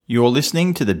You're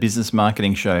listening to the Business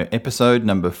Marketing Show, episode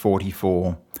number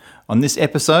 44. On this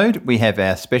episode, we have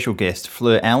our special guest,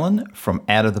 Fleur Allen from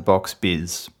Out of the Box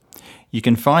Biz. You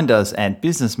can find us at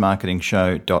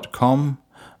businessmarketingshow.com,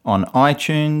 on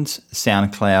iTunes,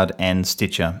 SoundCloud and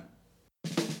Stitcher.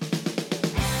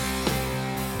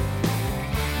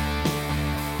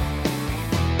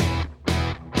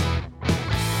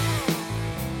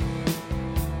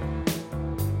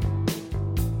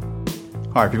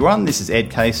 Hi everyone, this is Ed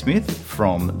K. Smith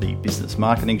from the Business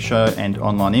Marketing Show and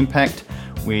Online Impact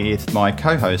with my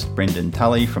co-host Brendan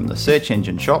Tully from the Search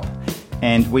Engine Shop,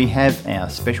 and we have our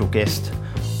special guest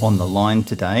on the line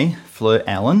today, Fleur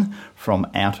Allen from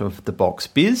Out of the Box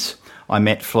Biz. I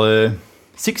met Fleur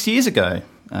 6 years ago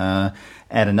at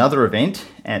another event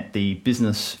at the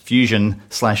Business Fusion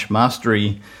 /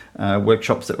 Mastery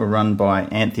workshops that were run by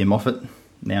Anthea Moffat,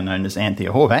 now known as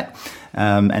Anthea Horvat,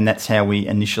 and that's how we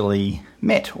initially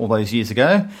met all those years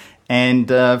ago. And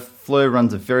Fleur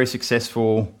runs a very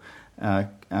successful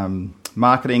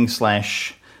marketing /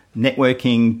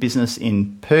 networking business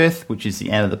in Perth, which is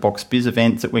the Out of the Box Biz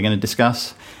events that we're going to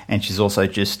discuss. And she's also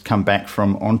just come back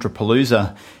from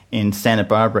Entrepalooza in Santa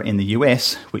Barbara in the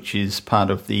US, which is part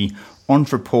of the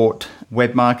Entreport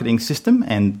web marketing system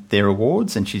and their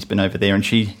awards. And she's been over there, and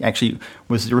she actually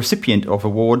was the recipient of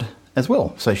award as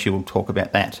well. So she will talk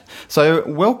about that. So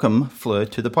welcome, Fleur,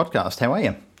 to the podcast. How are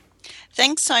you?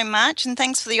 Thanks so much, and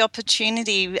thanks for the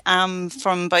opportunity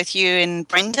from both you and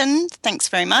Brendan. Thanks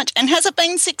very much. And has it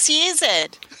been 6 years,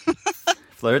 Ed?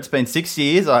 Fleur, it's been 6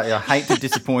 years. I hate to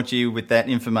disappoint you with that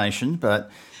information, but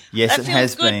yes, it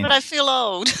has been. That feels good, but I feel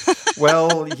old.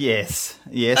 Well, yes,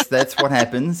 that's what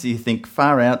happens. You think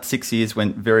far out. 6 years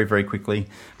went very, very quickly,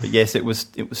 but yes, it was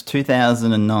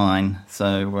 2009.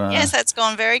 So yes, that's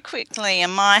gone very quickly,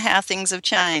 and how things have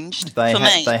changed for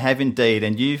me. They have indeed,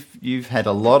 and you've had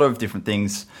a lot of different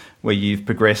things where you've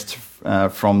progressed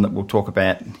from that we'll talk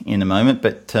about in a moment,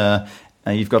 but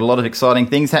you've got a lot of exciting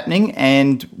things happening,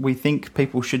 and we think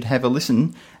people should have a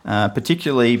listen,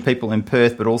 particularly people in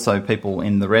Perth, but also people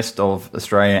in the rest of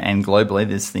Australia and globally.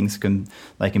 There's things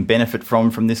they can benefit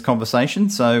from this conversation.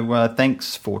 So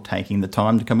thanks for taking the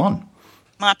time to come on.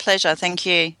 My pleasure. Thank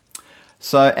you.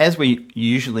 So as we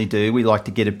usually do, we like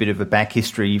to get a bit of a back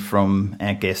history from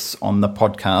our guests on the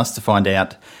podcast to find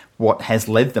out what has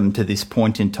led them to this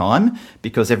point in time,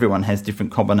 because everyone has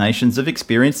different combinations of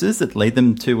experiences that lead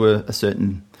them to a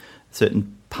certain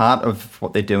part of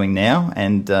what they're doing now.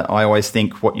 And I always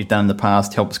think what you've done in the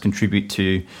past helps contribute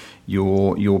to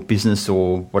your business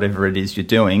or whatever it is you're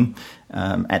doing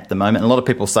at the moment. And a lot of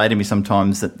people say to me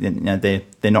sometimes that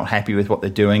they're not happy with what they're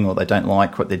doing, or they don't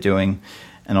like what they're doing.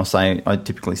 And I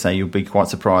typically say you'll be quite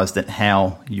surprised at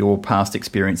how your past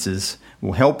experiences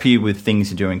will help you with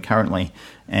things you're doing currently.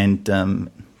 And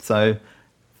so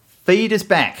feed us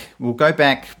back. We'll go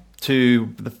back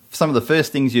to some of the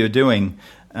first things you're doing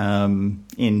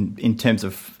in terms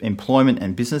of employment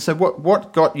and business. So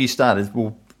what got you started?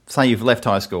 We'll say you've left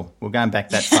high school. We're going back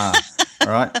that far.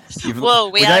 All right.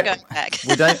 We are going back.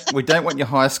 we don't want your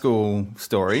high school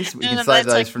stories. We can save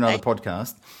those for another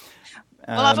podcast.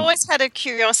 Well, I've always had a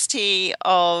curiosity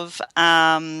of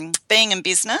being in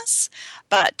business,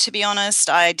 but to be honest,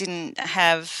 I didn't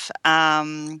have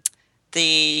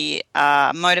the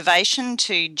motivation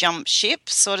to jump ship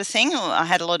sort of thing. I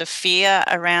had a lot of fear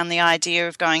around the idea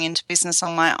of going into business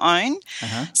on my own.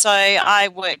 Uh-huh. So I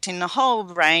worked in a whole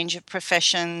range of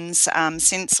professions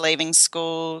since leaving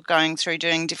school, going through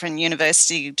doing different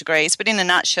university degrees. But in a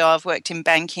nutshell, I've worked in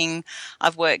banking,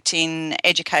 I've worked in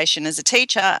education as a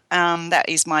teacher. That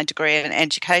is my degree, an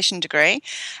education degree.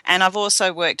 And I've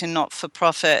also worked in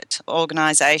not-for-profit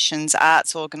organisations,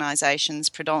 arts organisations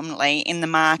predominantly, in the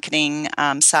marketing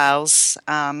sales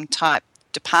type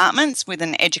departments with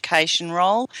an education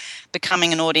role,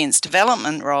 becoming an audience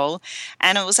development role.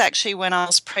 And it was actually when I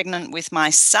was pregnant with my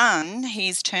son,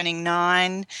 he's turning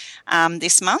 9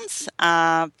 this month,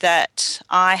 that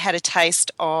I had a taste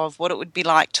of what it would be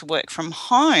like to work from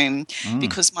home,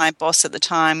 because my boss at the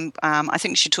time, I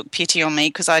think she took pity on me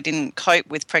because I didn't cope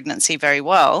with pregnancy very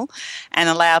well, and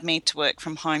allowed me to work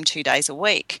from home 2 days a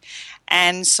week.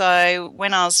 And so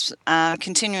when I was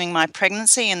continuing my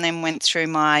pregnancy and then went through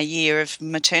my year of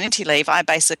maternity leave, I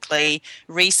basically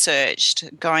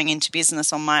researched going into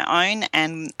business on my own,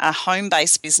 and a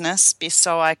home-based business,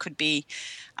 so I could be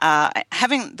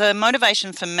having the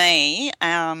motivation for me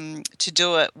to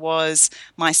do it was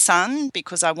my son,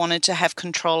 because I wanted to have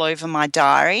control over my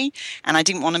diary, and I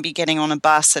didn't want to be getting on a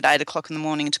bus at 8 o'clock in the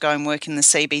morning to go and work in the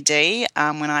CBD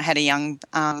when I had a young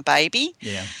baby.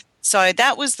 Yeah. So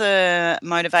that was the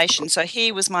motivation. So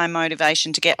here was my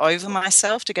motivation to get over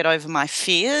myself, to get over my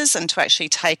fears, and to actually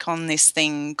take on this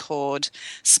thing called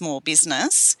small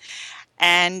business.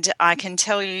 And I can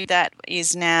tell you that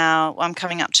is now, I'm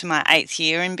coming up to my 8th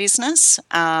year in business,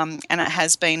 and it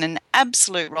has been an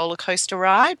absolute roller coaster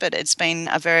ride, but it's been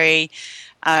a very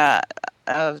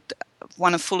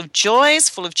one full of joys,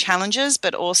 full of challenges,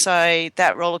 but also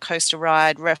that roller coaster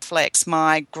ride reflects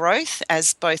my growth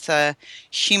as both a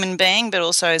human being, but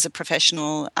also as a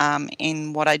professional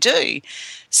in what I do.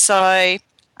 So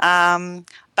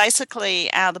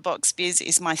basically, Out of the Box Biz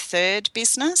is my 3rd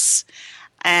business,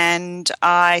 and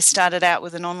I started out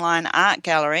with an online art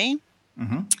gallery,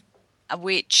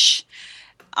 which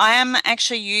I am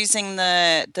actually using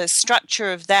the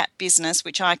structure of that business,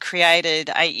 which I created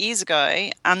 8 years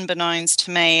ago. Unbeknownst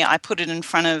to me, I put it in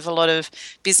front of a lot of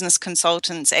business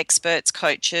consultants, experts,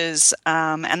 coaches,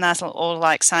 and that's all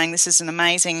like saying this is an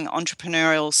amazing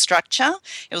entrepreneurial structure.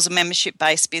 It was a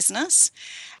membership-based business.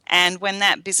 And when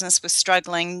that business was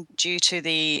struggling due to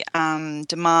the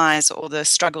demise or the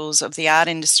struggles of the art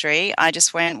industry, I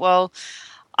just went, well,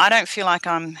 I don't feel like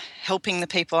I'm helping the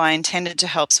people I intended to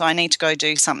help, so I need to go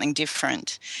do something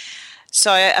different.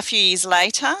 So a few years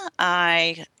later,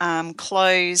 I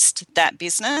closed that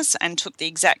business and took the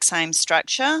exact same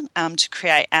structure to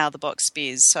create Out of the Box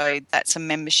Biz. So that's a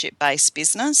membership-based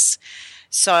business.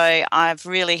 So I've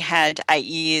really had 8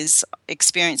 years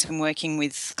experience in working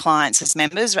with clients as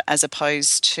members as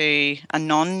opposed to a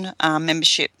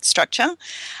non-membership structure.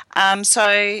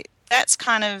 So that's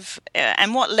kind of,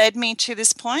 and what led me to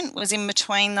this point was in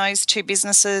between those two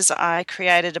businesses, I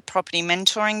created a property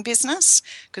mentoring business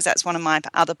because that's one of my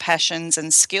other passions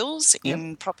and skills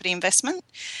in property investment.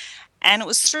 And it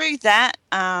was through that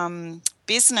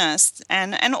business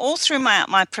and all through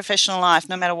my professional life,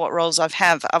 no matter what roles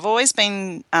I've always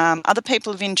been, other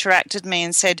people have interacted with me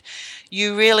and said,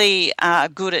 you really are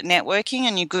good at networking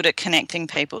and you're good at connecting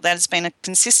people. That has been a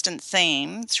consistent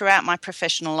theme throughout my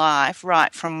professional life,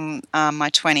 right from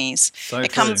my 20s. So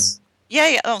it comes.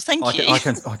 Yeah. Oh, thank you. I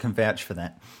can vouch for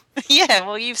that. Yeah,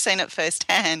 well, you've seen it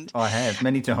firsthand. I have,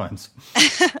 many times.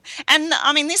 And,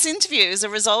 I mean, this interview is a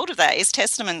result of that, is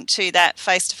testament to that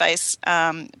face-to-face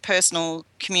personal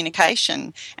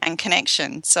communication and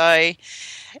connection. So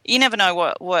you never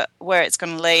know where it's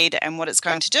going to lead and what it's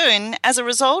going to do. And as a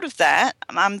result of that,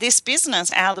 this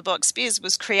business, Out of the Box Biz,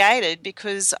 was created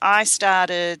because I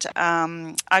created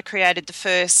the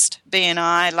first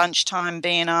BNI, lunchtime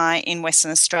BNI in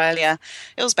Western Australia.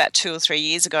 It was about 2 or 3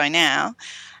 years ago now.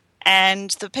 And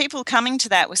the people coming to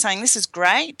that were saying, this is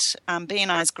great,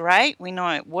 BNI is great, we know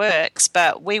it works,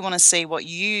 but we want to see what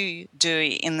you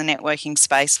do in the networking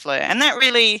space, Fleur. And that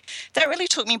really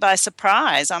took me by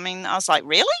surprise. I mean, I was like,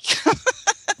 really?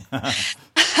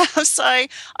 So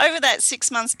over that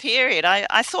 6 months period,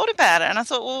 I thought about it and I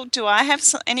thought, well, do I have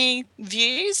any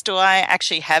views? Do I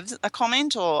actually have a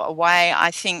comment or a way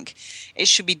I think it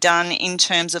should be done in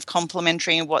terms of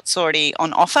complementing what's already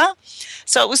on offer?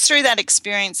 So it was through that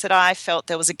experience that I felt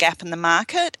there was a gap in the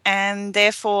market, and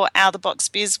therefore Out of the Box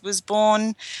Biz was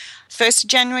born 1st of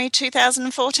January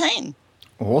 2014.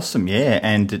 Awesome, yeah,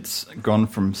 and it's gone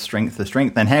from strength to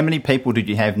strength. And how many people did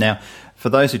you have now? For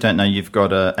those who don't know, you've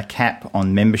got a cap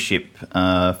on membership,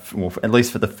 at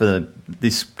least for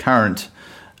this current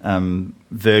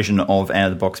version of Out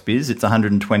of the Box Biz. It's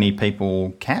 120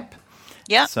 people cap.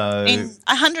 Yeah, so in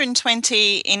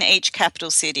 120 in each capital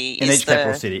city.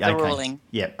 The ruling.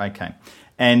 Yeah, okay.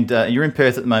 And you're in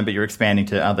Perth at the moment, but you're expanding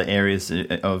to other areas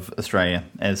of Australia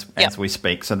as we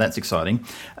speak, so that's exciting.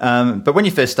 But when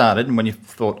you first started and when you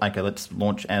thought, okay, let's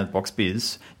launch Out of the Box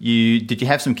Biz, did you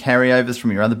have some carryovers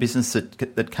from your other business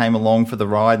that came along for the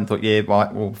ride and thought, yeah,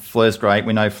 right, well, Fleur's great,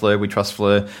 we know Fleur, we trust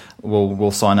Fleur,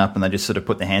 we'll sign up, and they just sort of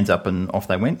put their hands up and off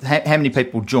they went? How many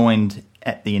people joined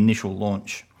at the initial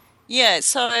launch? Yeah,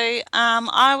 so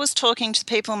I was talking to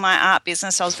people in my art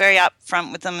business. I was very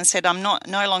upfront with them and said I'm no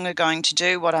longer going to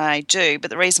do what I do, but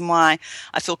the reason why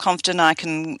I feel confident I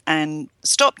can and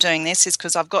stop doing this is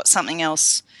because I've got something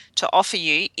else to offer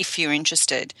you if you're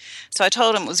interested. So I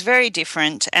told them it was very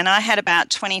different, and I had about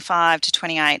 25 to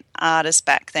 28 artists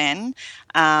back then.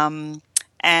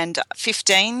 And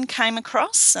 15 came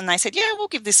across and they said, yeah, we'll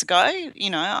give this a go.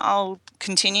 You know, I'll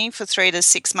continue for 3 to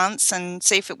 6 months and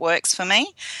see if it works for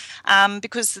me.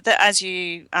 Because as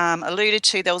you alluded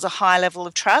to, there was a high level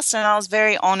of trust, and I was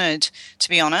very honoured, to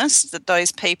be honest, that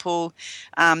those people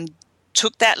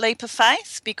took that leap of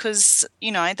faith, because,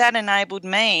 you know, that enabled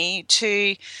me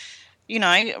to,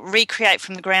 recreate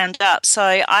from the ground up. So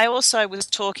I also was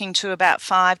talking to about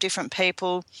 5 different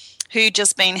people who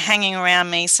just been hanging around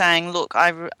me saying, look,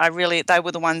 they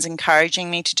were the ones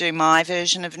encouraging me to do my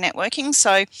version of networking.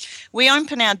 So we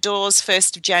opened our doors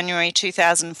 1st of January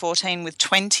 2014 with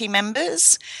 20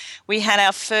 members. We had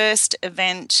our first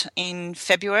event in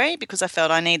February because I felt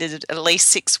I needed at least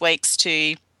 6 weeks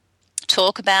to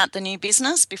talk about the new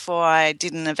business before I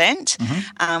did an event.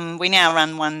 We now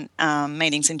run one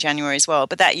meetings in January as well,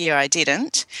 but that year I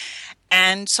didn't.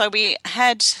 And so we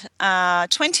had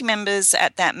 20 members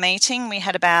at that meeting. We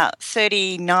had about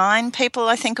 39 people,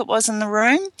 I think it was, in the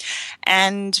room.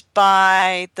 And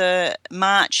by the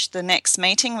March, the next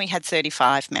meeting, we had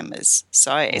 35 members.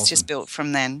 So awesome. It's just built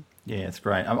from then. Yeah, it's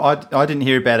great. I didn't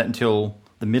hear about it until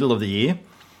the middle of the year.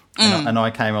 And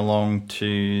I came along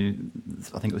to,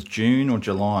 I think it was June or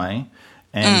July.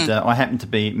 And I happened to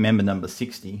be member number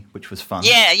 60, which was fun.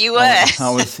 Yeah, you were. I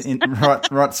was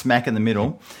right smack in the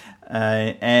middle.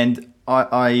 And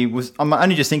I'm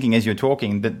only just thinking as you're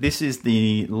talking that this is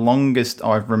the longest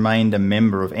I've remained a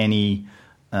member of any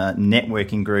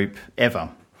networking group ever.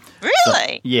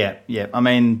 Really? So, yeah. I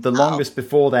mean, the longest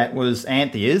before that was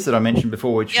Anthea's that I mentioned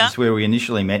before, which is where we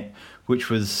initially met, which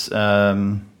was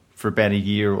for about a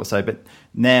year or so. But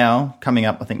now, coming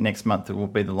up, I think next month it will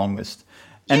be the longest.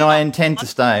 And I intend to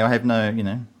stay. I have no,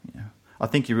 I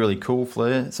think you're really cool,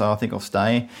 Fleur, so I think I'll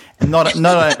stay. And not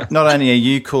only are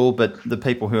you cool, but the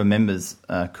people who are members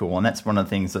are cool. And that's one of the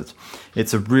things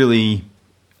it's a really,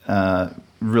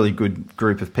 really good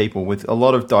group of people with a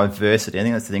lot of diversity. I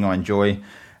think that's the thing I enjoy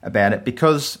about it,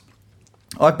 because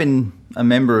I've been a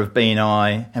member of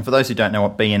BNI, and for those who don't know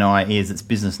what BNI is, it's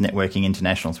Business Networking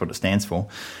International, is what it stands for.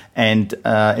 And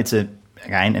it's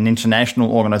an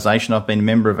international organisation. I've been a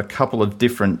member of a couple of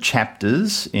different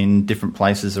chapters in different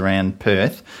places around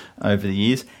Perth over the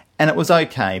years, and it was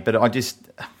okay, but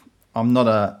I'm not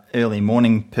a early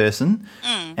morning person,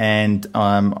 and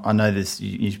I know this.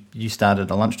 You started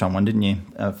a lunchtime one, didn't you?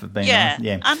 For being yeah.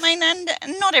 I mean,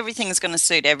 and not everything is going to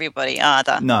suit everybody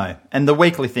either. No, and the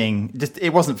weekly thing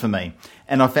it wasn't for me,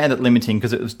 and I found it limiting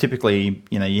because it was typically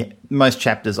most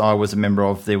chapters I was a member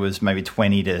of, there was maybe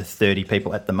 20 to 30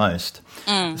 people at the most.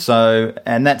 So,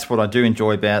 and that's what I do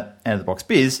enjoy about Out of the Box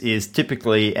Biz is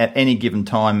typically at any given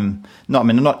time.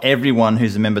 Not everyone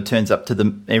who's a member turns up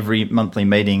to every monthly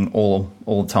meeting all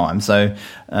the time. So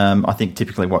I think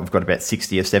typically we've got about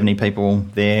 60 or 70 people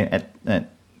there at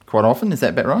quite often. Is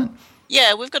that about right?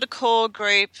 Yeah, we've got a core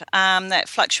group that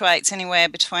fluctuates anywhere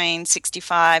between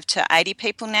 65 to 80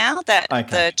 people now.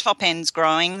 The top end's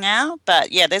growing now.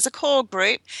 But, yeah, there's a core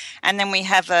group, and then we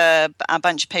have a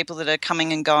bunch of people that are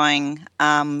coming and going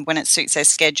when it suits their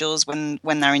schedules, when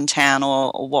they're in town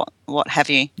or what have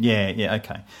you. Yeah,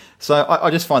 okay. So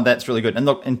I just find that's really good. And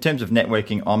look, in terms of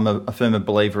networking, I'm a firm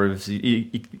believer of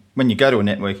when you go to a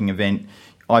networking event,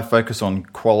 I focus on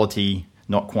quality,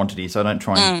 not quantity. So I don't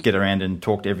try and get around and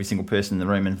talk to every single person in the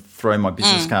room and throw my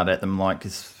business card at them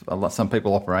as some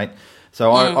people operate.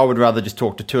 So I would rather just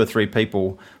talk to 2 or 3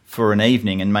 people for an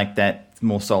evening and make that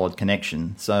more solid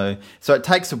connection. So it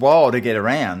takes a while to get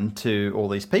around to all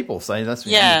these people. So that's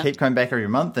you keep coming back every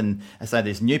month, and I say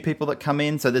there's new people that come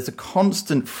in. So there's a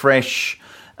constant fresh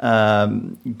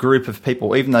group of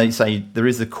people, even though you say there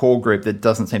is a core group that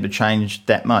doesn't seem to change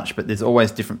that much, but there's always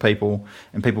different people,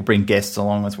 and people bring guests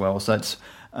along as well. So it's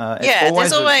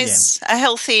there's always a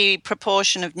healthy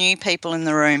proportion of new people in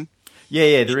the room.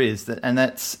 Yeah, there is, and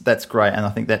that's great. And I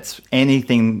think that's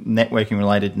anything networking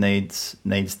related needs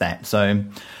that. So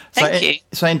thank you.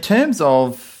 So in terms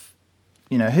of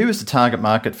who is the target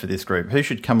market for this group? Who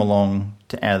should come along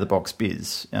to Out of the Box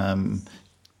Biz?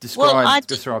 Describe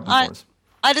them for us.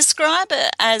 I describe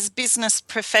it as business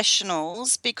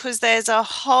professionals because there's a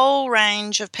whole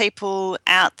range of people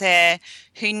out there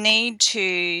who need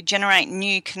to generate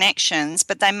new connections,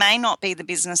 but they may not be the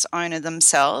business owner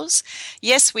themselves.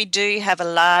 Yes, we do have a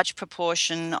large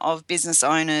proportion of business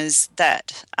owners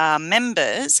that are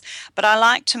members, but I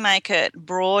like to make it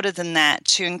broader than that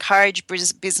to encourage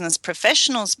business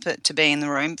professionals to be in the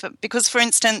room. Because, for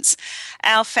instance,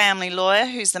 our family lawyer,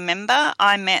 who's the member,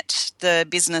 I met the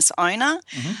business owner,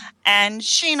 and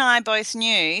she and I both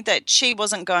knew that she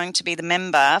wasn't going to be the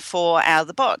member for Out of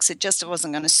the Box. It just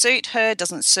wasn't going to suit her,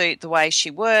 doesn't suit the way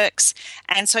she works.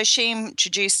 And so she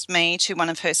introduced me to one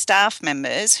of her staff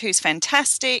members who's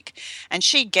fantastic, and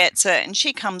she gets it, and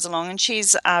she comes along, and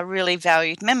she's a really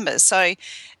valued member. So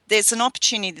there's an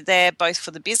opportunity there both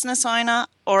for the business owner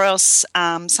or else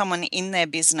someone in their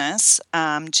business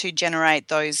to generate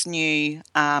those new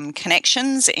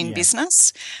connections in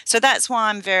business. So that's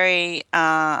why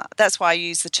that's why I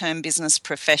use the term business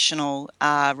professional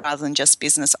rather than just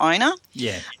business owner.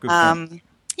 Yeah, good point.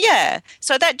 Yeah,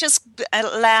 so that just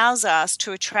allows us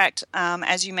to attract,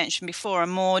 as you mentioned before, a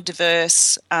more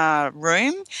diverse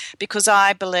room, because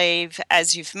I believe,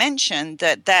 as you've mentioned,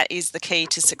 that is the key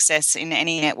to success in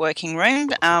any networking room.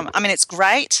 I mean, it's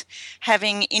great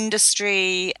having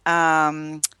industry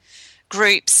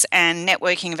groups and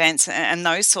networking events and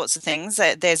those sorts of things.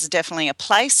 There's definitely a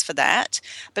place for that.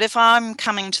 But if I'm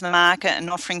coming to the market and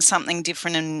offering something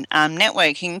different in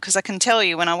networking, because I can tell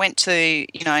you when I went to,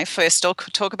 first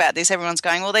talk about this, everyone's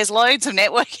going, well, there's loads of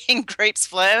networking groups,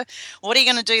 Fleur. What are you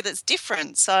going to do that's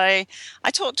different? So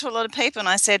I talked to a lot of people and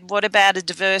I said, what about a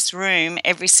diverse room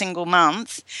every single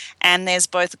month? And there's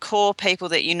both the core people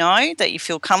that that you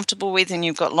feel comfortable with and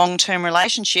you've got long-term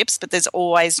relationships, but there's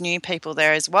always new people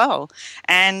there as well.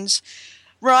 And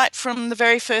right from the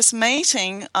very first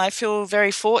meeting, I feel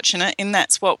very fortunate in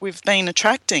that's what we've been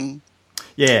attracting.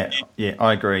 Yeah,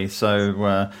 I agree.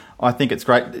 So I think it's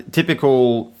great.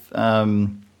 Typical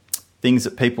things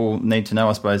that people need to know,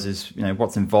 I suppose, is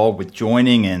what's involved with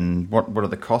joining and what are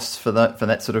the costs for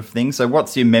that sort of thing. So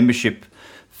what's your membership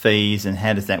fees and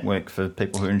how does that work for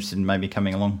people who are interested in maybe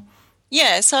coming along?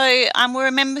 Yeah, so we're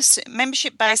a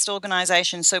membership-based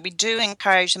organisation, so we do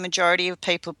encourage the majority of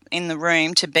people in the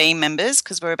room to be members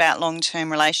because we're about long-term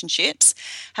relationships.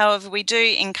 However, we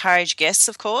do encourage guests,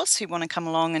 of course, who want to come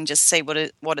along and just see what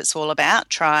it's all about,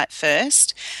 try it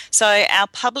first. So our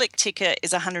public ticket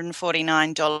is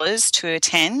 $149 to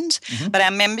attend, but our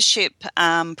membership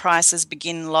prices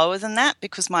begin lower than that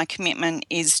because my commitment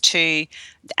is to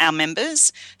our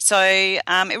members. So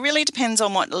it really depends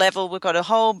on what level. We've got a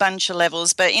whole bunch of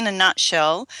levels, but in a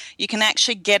nutshell, you can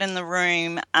actually get in the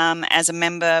room as a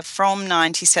member from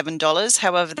 $97.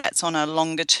 However, that's on a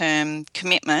longer term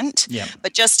commitment. Yep.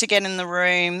 But just to get in the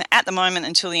room at the moment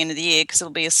until the end of the year, because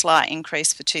it'll be a slight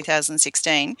increase for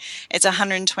 2016, it's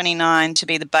 $129 to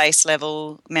be the base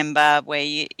level member where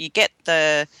you get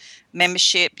the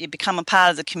membership, you become a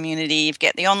part of the community, you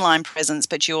get the online presence,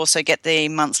 but you also get the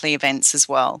monthly events as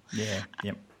well. Yeah,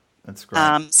 yep. That's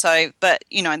great.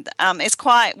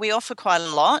 We offer quite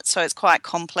a lot, so it's quite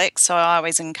complex. So I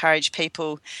always encourage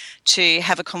people to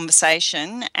have a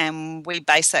conversation, and we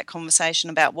base that conversation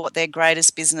about what their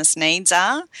greatest business needs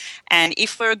are, and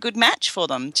if we're a good match for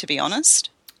them, to be honest.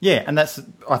 Yeah, and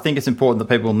I think it's important that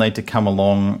people need to come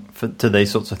along to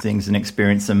these sorts of things and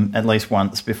experience them at least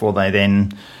once before they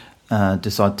then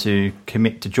decide to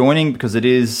commit to joining, because it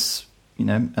is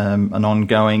an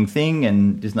ongoing thing,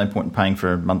 and there's no point in paying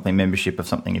for a monthly membership of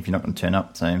something if you're not going to turn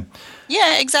up. So,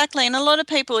 yeah, exactly. And a lot of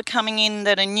people are coming in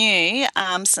that are new,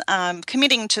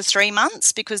 committing to 3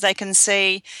 months because they can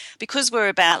see, because we're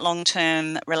about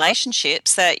long-term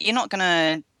relationships, that you're not going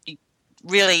to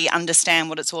really understand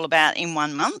what it's all about in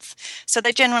 1 month. So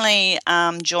they generally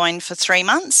join for 3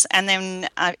 months, and then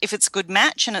if it's a good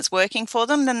match and it's working for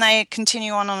them, then they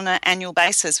continue on an annual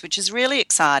basis, which is really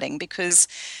exciting because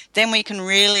then we can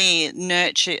really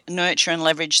nurture and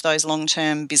leverage those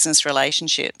long-term business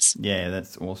relationships. Yeah,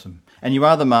 that's awesome. And you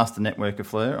are the master networker,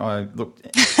 Fleur.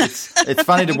 It's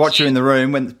funny to watch you in the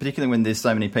room, particularly when there's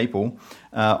so many people.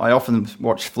 I often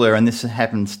watch Fleur, and this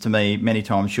happens to me many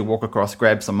times. She'll walk across,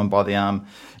 grab someone by the arm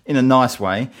in a nice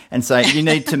way and say, you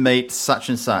need to meet such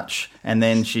and such. And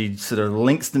then she sort of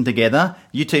links them together.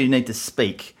 You two need to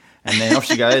speak. And then off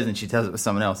she goes and she does it with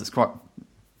someone else. It's quite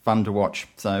fun to watch.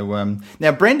 So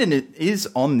now Brendan is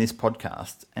on this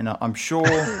podcast, and I'm sure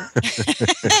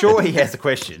he has a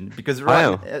question because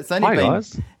it's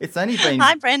only been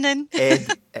Hi Brendan,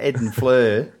 Ed and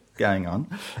Fleur going on.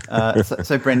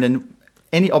 So Brendan,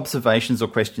 any observations or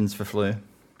questions for Fleur?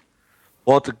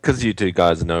 Well, because you two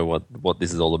guys know what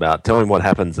this is all about, tell me what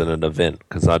happens at an event,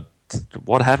 because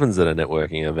what happens at a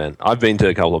networking event? I've been to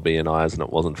a couple of BNIs and it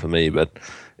wasn't for me, but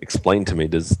explain to me,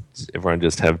 does everyone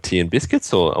just have tea and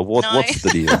biscuits, or what's the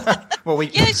deal? Well, we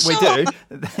do.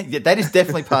 That is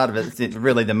definitely part of it. It's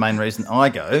really the main reason I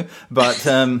go, but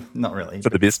not really. For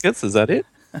the biscuits, is that it?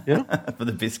 Yeah, for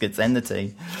the biscuits and the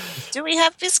tea. Do we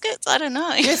have biscuits? I don't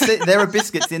know. Yes, there are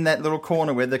biscuits in that little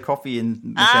corner where the coffee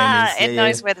machine is. Ed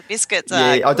knows where the biscuits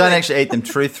are. Yeah, I don't actually eat them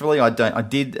truthfully. I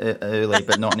did early,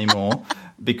 but not anymore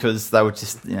because they were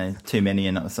just too many,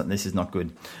 and this is not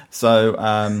good. So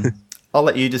I'll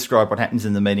let you describe what happens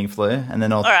in the meeting, Fleur, and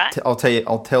then I'll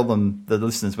tell the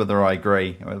listeners whether I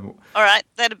agree. All right,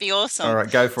 that'd be awesome. All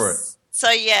right, go for it. So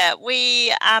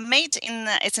we meet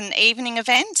it's an evening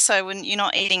event, so when you're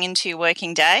not eating into your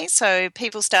working day. So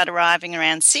people start arriving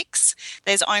around 6.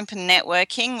 There's open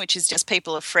networking, which is just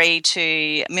people are free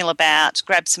to mill about,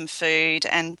 grab some food,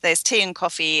 and there's tea and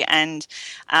coffee and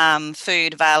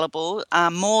food available,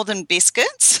 more than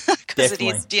biscuits because it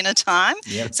is dinner time.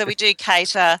 Yep. So we do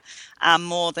cater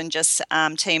more than just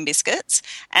tea and biscuits.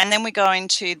 And then we go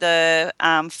into the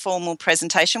formal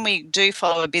presentation. We do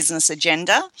follow a business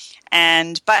agenda.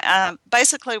 And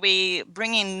basically we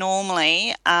bring in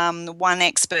normally one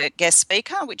expert guest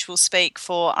speaker, which will speak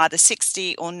for either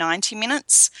 60 or 90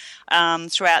 minutes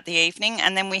throughout the evening.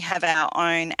 And then we have our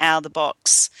own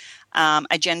out-of-the-box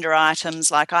agenda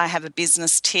items. Like I have a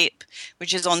business tip,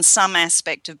 which is on some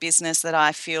aspect of business that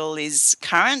I feel is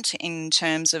current in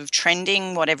terms of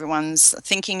trending, what everyone's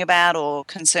thinking about or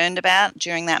concerned about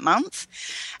during that month.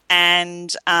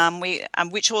 And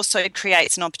which also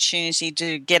creates an opportunity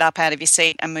to get up out of your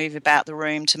seat and move about the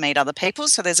room to meet other people.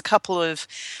 So there's a couple of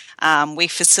we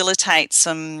facilitate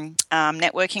some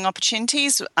networking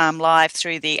opportunities live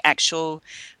through the actual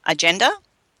agenda.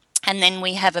 And then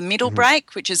we have a middle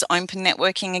break, which is open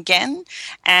networking again.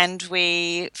 And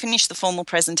we finish the formal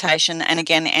presentation and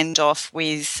again end off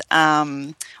with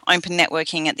open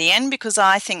networking at the end, because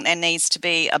I think there needs to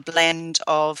be a blend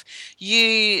of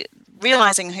you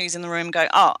realising who's in the room, go,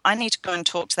 oh, I need to go and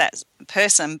talk to that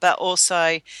person, but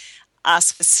also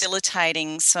us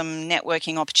facilitating some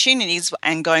networking opportunities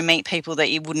and go meet people that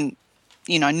you wouldn't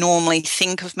normally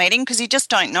think of meeting, because you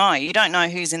just don't know. You don't know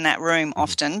who's in that room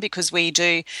often, because we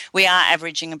are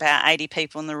averaging about 80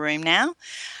 people in the room now.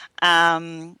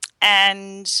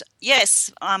 And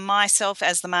yes, myself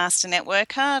as the master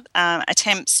networker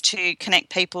attempts to connect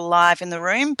people live in the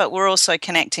room, but we're also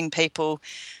connecting people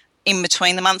in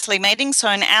between the monthly meetings. So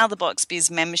an Out of the Box Biz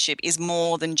membership is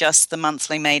more than just the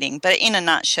monthly meeting. But in a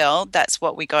nutshell, that's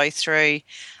what we go through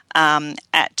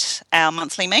at our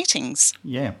monthly meetings.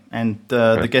 Yeah, and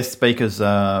the guest speakers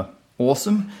are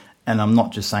awesome, and I'm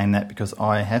not just saying that because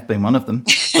I have been one of them.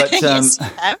 But, yes, you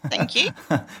have. Thank you.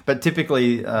 But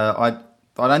typically, I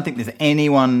don't think there's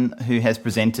anyone who has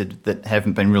presented that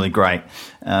haven't been really great,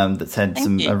 that's had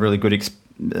a really good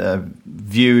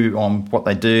view on what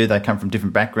they do. They come from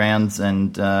different backgrounds,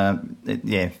 and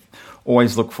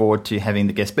always look forward to having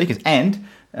the guest speakers. And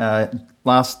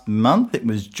last month it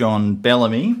was John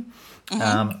Bellamy,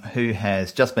 who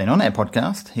has just been on our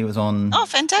podcast. He was on. Oh,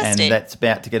 fantastic! And that's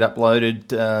about to get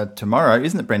uploaded tomorrow,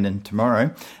 isn't it, Brendan? Tomorrow,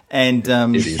 and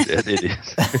it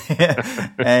is.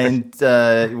 And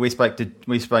we spoke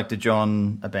to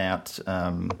John about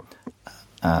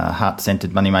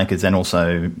heart-centered moneymakers and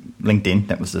also LinkedIn.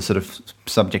 That was the sort of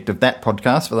subject of that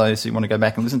podcast for those who want to go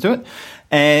back and listen to it.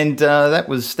 And that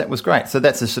was great. So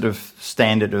that's a sort of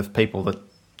standard of people that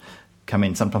come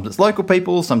in. Sometimes it's local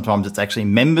people, sometimes it's actually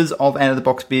members of Out of the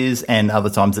Box Biz, and other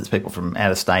times it's people from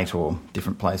out of state or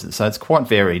different places. So it's quite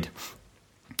varied.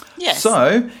 Yes.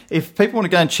 So if people want to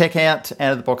go and check out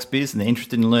Out of the Box Biz and they're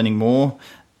interested in learning more,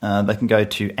 they can go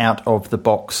to Out of the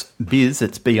Box Biz.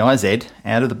 It's BIZ,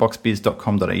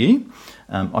 outoftheboxbiz.com.au.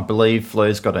 I believe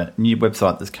Fleur's got a new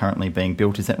website that's currently being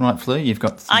built. Is that right, Fleur?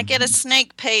 I get a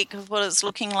sneak peek of what it's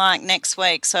looking like next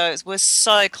week, so we're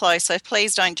so close. So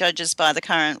please don't judge us by the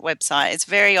current website. It's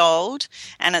very old,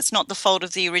 and it's not the fault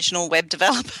of the original web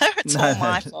developer. It's all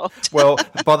my fault. Well,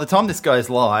 by the time this goes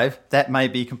live, that may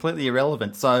be completely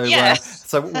irrelevant. So,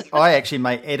 so I actually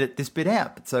may edit this bit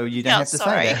out, so you don't have to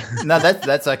say that. No,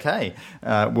 that's okay.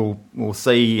 We'll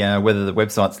see whether the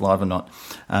website's live or not.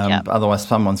 But otherwise,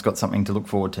 someone's got something to look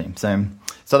forward to.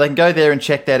 So they can go there and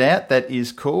check that out. That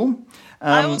is cool.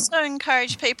 I also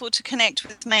encourage people to connect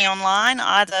with me online,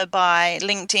 either by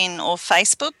LinkedIn or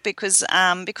Facebook, because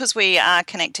we are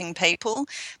connecting people.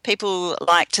 People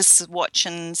like to watch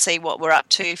and see what we're up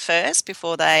to first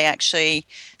before they actually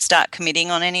start committing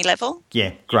on any level.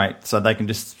 Yeah, great. So they can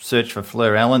just search for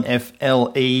Fleur Allen,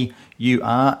 FLEURALLEN.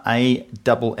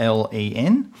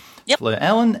 Yep. Fleur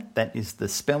Allen, that is the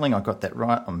spelling. I got that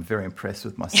right. I'm very impressed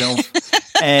with myself.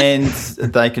 And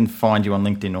they can find you on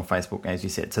LinkedIn or Facebook, as you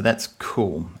said. So that's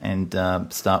cool. And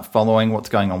start following what's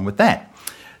going on with that.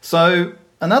 So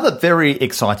another very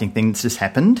exciting thing that's just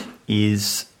happened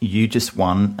is you just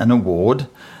won an award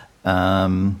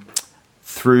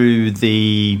through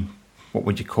the, what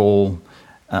would you call,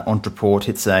 Entreport.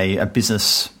 It's a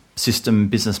business system,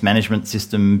 business management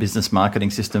system, business marketing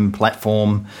system,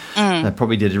 platform. They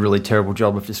probably did a really terrible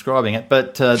job of describing it,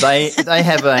 but they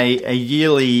have a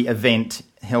yearly event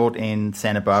held in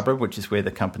Santa Barbara, which is where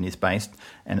the company is based,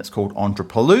 and it's called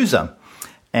Entrepalooza.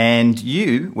 And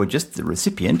you were just the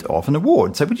recipient of an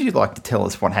award. So would you like to tell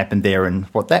us what happened there and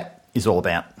what that is all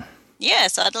about?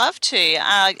 Yes, I'd love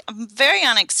to. Very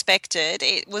unexpected.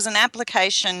 It was an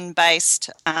application-based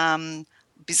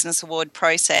business award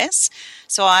process.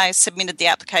 So I submitted the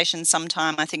application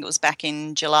sometime, I think it was back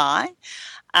in July,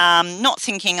 not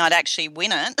thinking I'd actually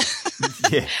win it.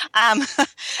 Yeah.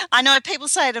 I know people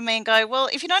say to me and go, well,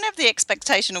 if you don't have the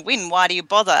expectation to win, why do you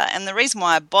bother? And the reason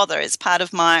why I bother is part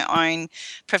of my own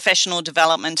professional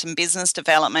development and business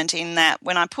development, in that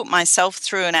when I put myself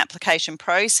through an application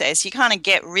process, you kind of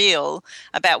get real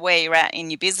about where you're at in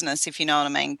your business, if you know what I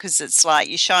mean, because it's like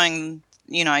you're showing,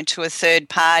 to a third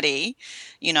party,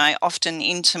 often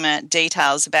intimate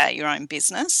details about your own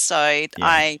business. So yeah.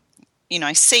 I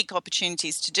seek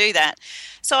opportunities to do that.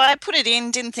 So I put it in,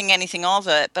 didn't think anything of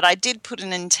it, but I did put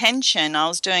an intention. I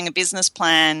was doing a business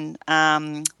plan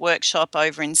workshop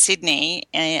over in Sydney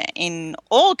in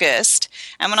August,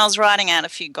 and when I was writing out a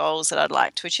few goals that I'd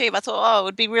like to achieve, I thought, it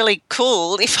would be really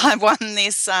cool if I won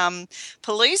this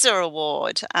Palooza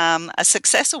Award, a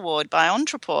success award by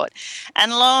Ontraport.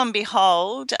 And lo and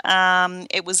behold,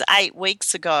 it was 8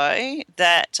 weeks ago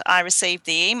that I received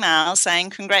the email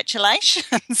saying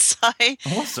congratulations. So,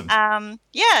 awesome.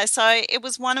 So it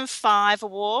was one of 5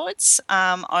 awards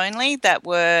only that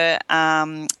were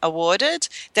awarded.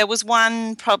 There was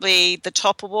one, probably the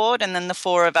top award, and then the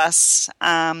 4 of us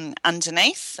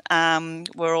underneath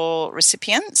were all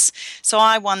recipients. So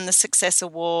I won the Success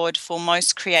Award for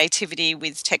Most Creativity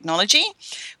with Technology,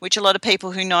 which a lot of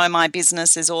people who know my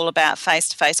business is all about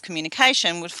face-to-face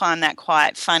communication would find that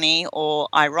quite funny or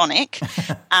ironic,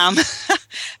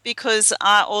 because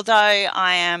although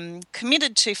I am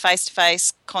committed to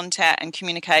face-to-face contact and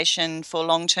communication for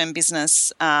long-term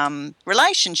business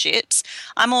relationships,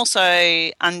 I'm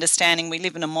also understanding we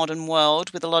live in a modern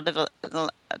world with a lot of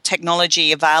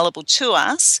technology available to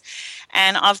us,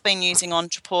 and I've been using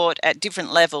Ontraport at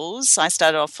different levels. I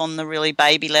started off on the really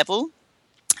baby level,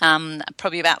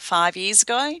 probably about 5 years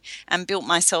ago, and built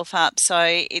myself up.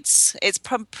 So it's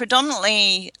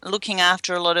predominantly looking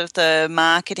after a lot of the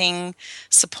marketing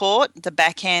support, the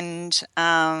back end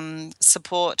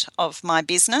support of my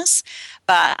business.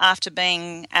 But after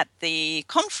being at the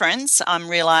conference, I'm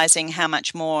realising how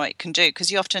much more it can do,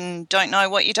 because you often don't know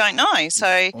what you don't know.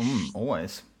 So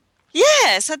always.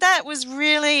 Yeah, so that was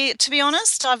really, to be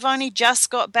honest, I've only just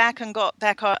got back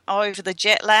over the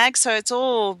jet lag. So it's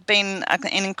all been an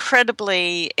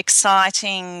incredibly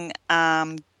exciting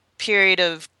period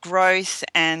of growth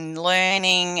and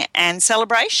learning and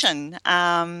celebration.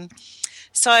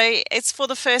 So it's for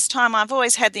the first time. I've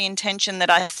always had the intention that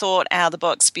I thought the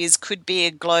Box Biz could be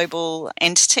a global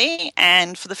entity,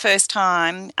 and for the first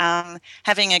time,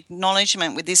 having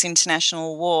acknowledgement with this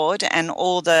international award and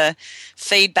all the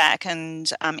feedback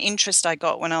and interest I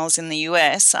got when I was in the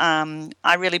US,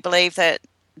 I really believe that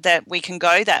we can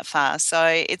go that far. So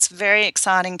it's a very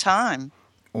exciting time.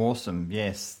 Awesome.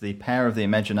 Yes, the power of the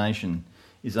imagination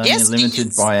is only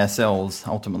limited by ourselves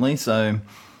ultimately. So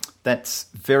that's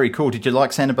very cool. Did you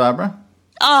like Santa Barbara?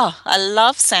 Oh, I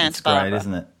love Santa Barbara. It's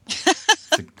great, isn't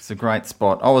it? It's a great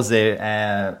spot. I was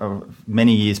there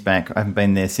many years back. I haven't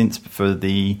been there since, for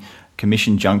the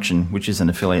Commission Junction, which is an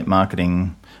affiliate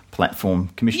marketing platform.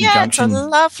 Commission Junction. Yeah, it's a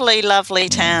lovely, lovely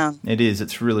town. It is.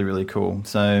 It's really, really cool.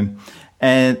 So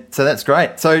that's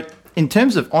great. So in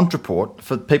terms of Ontraport,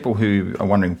 for people who are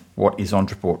wondering what is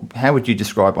Ontraport, how would you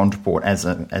describe Ontraport as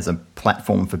a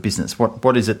platform for business?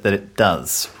 What is it that it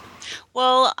does?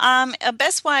 Well, a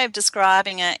best way of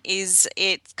describing it is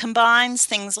it combines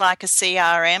things like a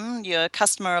CRM, your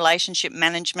customer relationship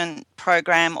management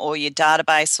program, or your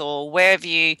database, or wherever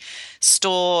you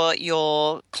store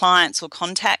your clients or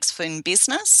contacts for in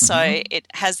business. Mm-hmm. So it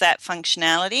has that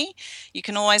functionality. You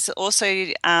can always also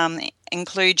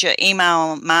include your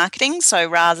email marketing. So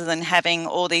rather than having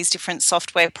all these different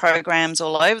software programs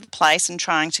all over the place and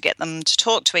trying to get them to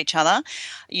talk to each other,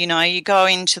 you go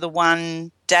into the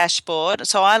one dashboard.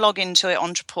 So I log into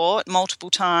Ontraport multiple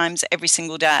times every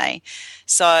single day.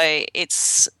 So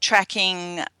it's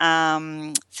tracking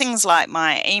things like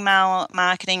my email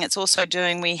marketing. It's also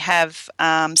we have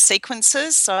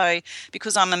sequences. So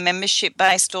because I'm a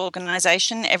membership-based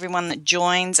organisation, everyone that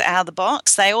joins Out of the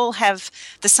Box, they all have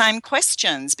the same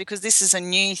questions, because this is a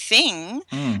new thing.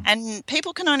 And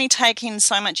people can only take in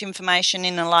so much information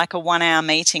in a 1 hour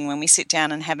meeting when we sit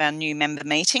down and have our new member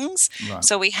meetings. Right.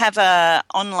 So we have a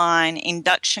online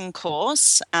induction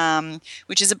course,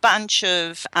 which is a bunch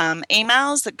of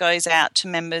emails that goes out to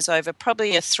members over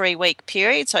probably a 3-week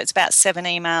period. So it's about 7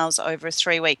 emails over a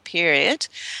 3-week period,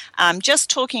 just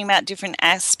talking about different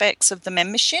aspects of the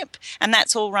membership, and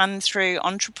that's all run through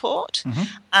Ontraport.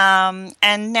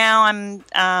 And now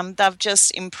they've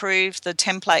just improved the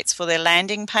templates for their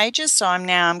landing pages. So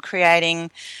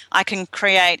I can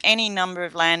create any number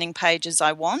of landing pages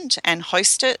I want and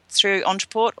host it through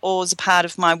Ontraport or as a part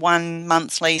of my 1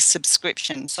 monthly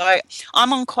subscription. So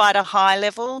I'm on quite a high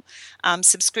level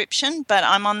subscription, but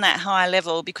I'm on that high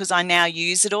level because I now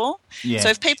use it all. Yeah. So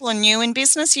if people are new in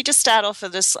business, you just start off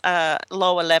at this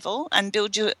lower level and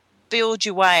build your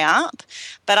way up.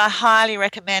 But I highly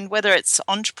recommend, whether it's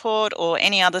Ontraport or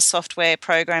any other software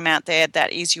program out there,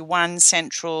 that is your one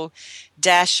central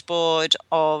dashboard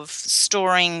of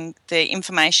storing the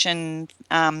information.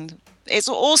 It's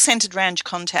all centered around your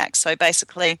contacts. So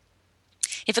basically,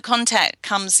 if a contact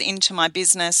comes into my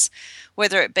business,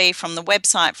 whether it be from the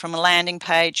website, from a landing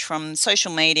page, from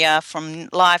social media, from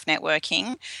live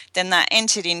networking, then they're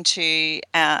entered into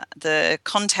the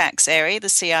contacts area, the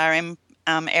CRM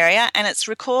area, and it's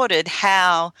recorded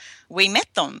how we met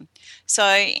them.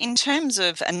 So in terms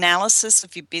of analysis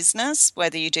of your business,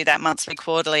 whether you do that monthly,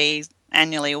 quarterly,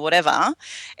 annually or whatever,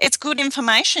 it's good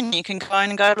information. You can go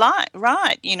and go,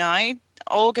 right,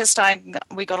 August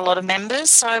we got a lot of members,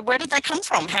 so where did they come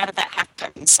from? How did that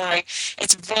happen? So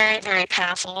it's very, very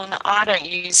powerful, and I don't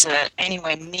use it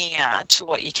anywhere near to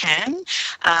what you can,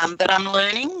 but I'm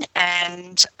learning,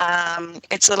 and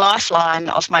it's a lifeline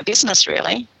of my business,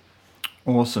 really.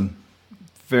 Awesome.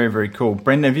 Very, very cool.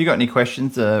 Brendan, have you got any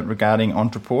questions regarding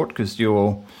Ontraport, because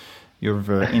you're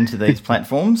into these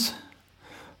platforms?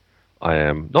 I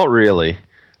am. Not really.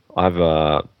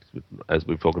 I've, as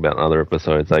we've talked about in other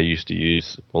episodes, I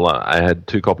had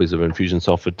 2 copies of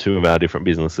Infusionsoft for 2 of our different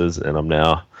businesses, and I'm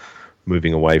now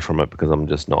moving away from it because I'm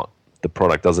just not, the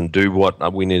product doesn't do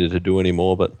what we needed to do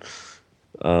anymore. But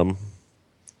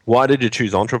why did you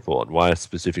choose Ontraport? Why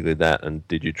specifically that? And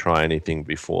did you try anything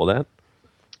before that?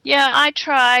 Yeah,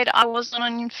 I was on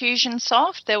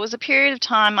Infusionsoft. There was a period of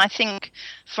time, I think,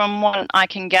 from what I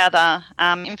can gather,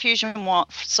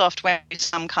 Infusionsoft went through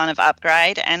some kind of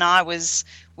upgrade, and I was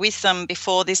with them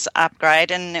before this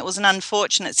upgrade, and it was an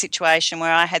unfortunate situation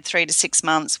where I had 3 to 6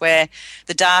 months where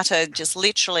the data just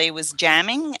literally was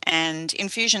jamming, and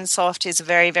Infusionsoft is a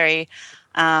very, very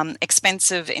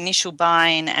expensive initial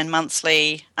buy-in and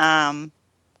monthly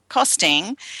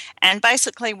costing. And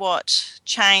basically what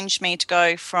changed me to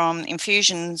go from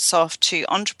Infusionsoft to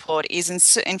Ontraport is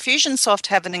Infusionsoft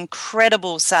have an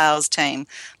incredible sales team.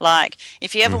 Like,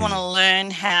 if you ever want to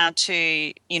learn how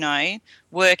to,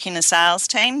 work in a sales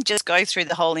team, just go through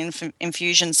the whole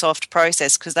Infusionsoft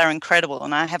process, because they're incredible,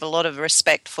 and I have a lot of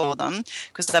respect for them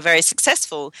because they're very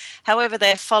successful. However,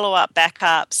 their follow-up,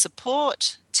 backup,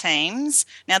 support teams,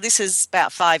 now this is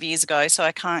about 5 years ago, so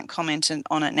I can't comment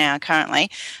on it now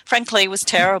currently, frankly, was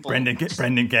terrible. Brendan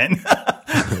can.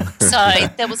 So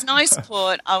there was no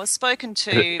support. I was spoken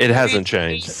to. It hasn't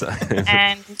changed. So.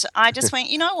 And I just went,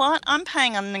 you know what? I'm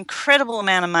paying an incredible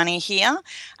amount of money here,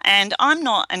 and I'm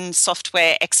not a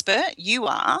software expert. You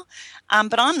are.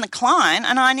 But I'm the client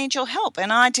and I need your help.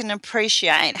 And I didn't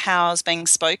appreciate how I was being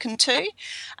spoken to.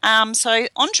 So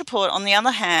Ontraport, on the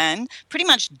other hand, pretty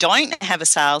much don't have a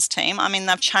sales team. I mean,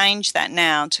 they've changed that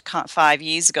now to 5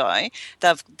 years ago.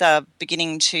 They're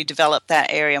beginning to develop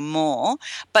that area more.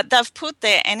 But they've put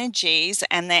their energies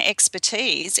and their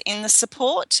expertise in the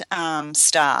support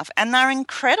staff. And they're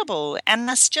incredible. And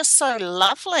that's just so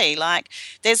lovely. Like,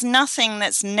 there's nothing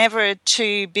that's never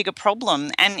too big a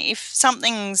problem. And if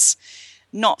something's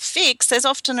not fixed, there's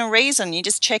often a reason. You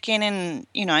just check in and,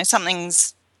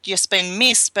 something's just been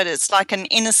missed, but it's like an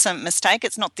innocent mistake.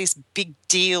 It's not this big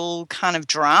deal kind of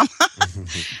drama.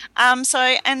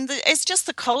 It's just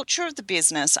the culture of the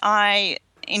business. I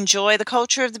enjoy the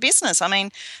culture of the business. I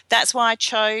mean, that's why I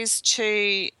chose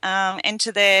to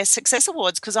enter their Success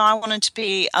Awards, because I wanted to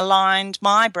be aligned,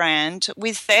 my brand,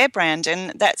 with their brand.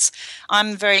 And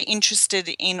I'm very interested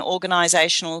in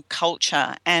organisational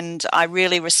culture, and I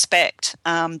really respect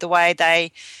the way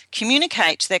they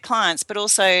communicate to their clients, but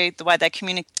also the way they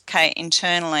communicate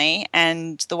internally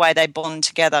and the way they bond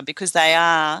together, because they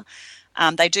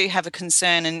do have a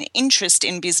concern and interest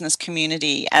in business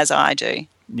community, as I do.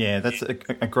 Yeah, that's a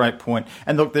great point.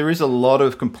 And look, there is a lot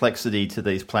of complexity to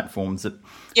these platforms that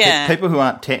people who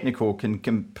aren't technical can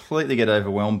completely get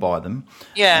overwhelmed by them.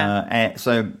 Yeah. And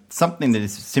so something that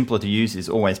is simpler to use is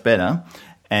always better.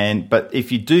 But if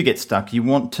you do get stuck, you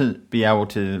want to be able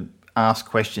to ask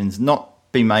questions, not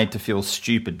be made to feel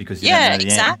stupid because you don't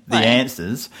know the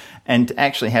answers, and to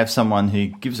actually have someone who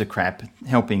gives a crap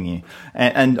helping you.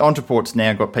 And Entreport's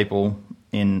now got people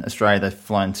in Australia, they've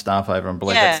flown staff over, and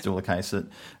believe that's still the case.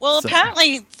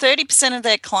 Apparently 30% of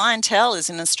their clientele is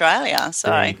in Australia, so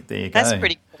there you go. That's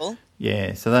pretty cool.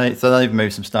 Yeah, so they've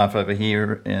moved some staff over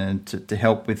here to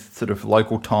help with sort of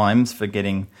local times for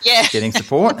getting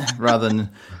support rather than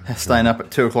staying up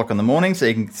at 2:00 in the morning so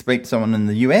you can speak to someone in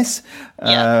the US,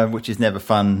 which is never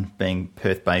fun being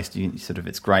Perth-based.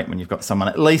 It's great when you've got someone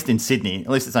at least in Sydney.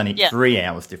 At least it's only 3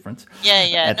 hours difference.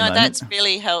 Yeah. No, that's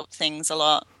really helped things a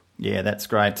lot. Yeah, that's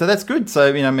great. So that's good.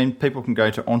 So, people can go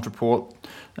to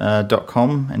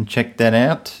entreport.com and check that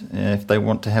out if they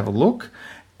want to have a look.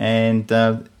 And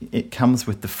it comes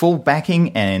with the full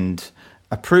backing and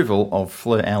approval of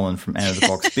Fleur Allen from Out of the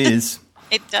Box Biz.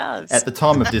 It does. At the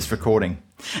time of this recording.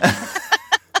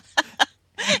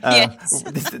 Yes.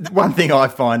 One thing I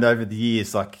find over the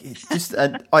years, I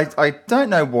don't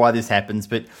know why this happens,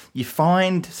 but you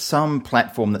find some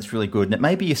platform that's really good, and it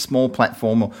may be a small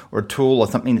platform or a tool or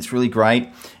something that's really great,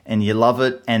 and you love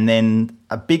it, and then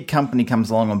a big company comes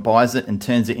along and buys it and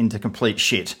turns it into complete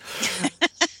shit.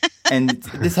 And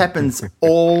this happens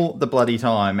all the bloody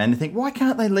time. And you think, why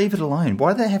can't they leave it alone?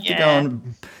 Why do they have to go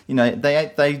on?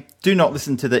 They do not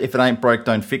listen to the if it ain't broke,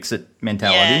 don't fix it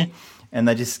mentality. Yeah. And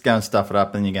they just go and stuff it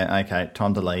up and you go, okay,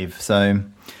 time to leave. So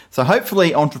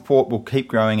hopefully Entreport will keep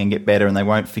growing and get better, and they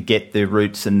won't forget their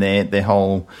roots and their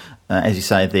whole, as you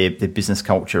say, their business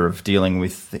culture of dealing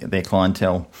with their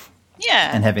clientele.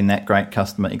 Yeah. And having that great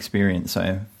customer experience.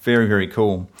 So very, very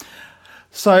cool.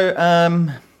 So, so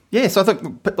I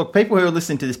thought, look, people who are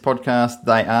listening to this podcast,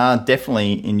 they are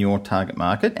definitely in your target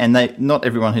market, and not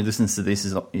everyone who listens to this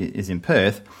is in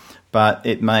Perth, but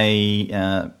it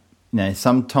may,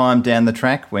 sometime down the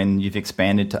track when you've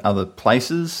expanded to other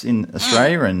places in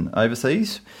Australia and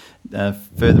overseas,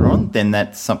 further on, then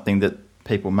that's something that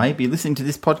people may be listening to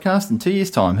this podcast in 2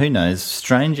 years' time. Who knows?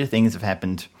 Stranger things have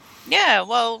happened. Yeah,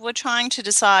 well, we're trying to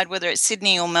decide whether it's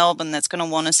Sydney or Melbourne that's going to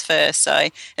want us first. So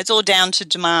it's all down to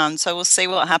demand. So we'll see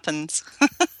what happens.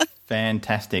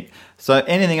 Fantastic. So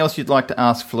anything else you'd like to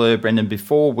ask Fleur, Brendan,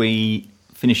 before we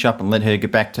finish up and let her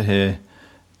get back to her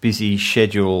busy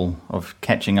schedule of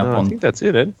catching up on? I think that's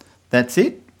it, Ed. That's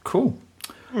it? Cool.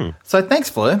 So thanks,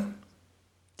 Fleur.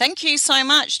 Thank you so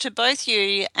much to both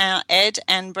you, Ed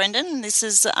and Brendan. This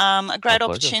is a great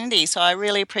opportunity, so I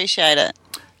really appreciate it.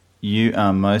 You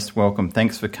are most welcome.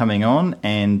 Thanks for coming on,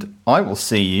 and I will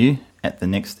see you at the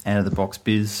next Out of the Box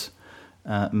Biz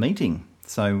meeting.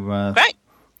 So great.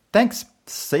 Thanks.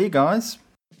 See you guys.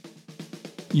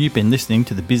 You've been listening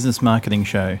to the Business Marketing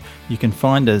Show. You can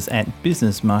find us at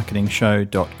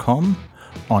businessmarketingshow.com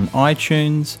on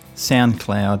iTunes,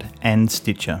 SoundCloud, and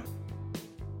Stitcher.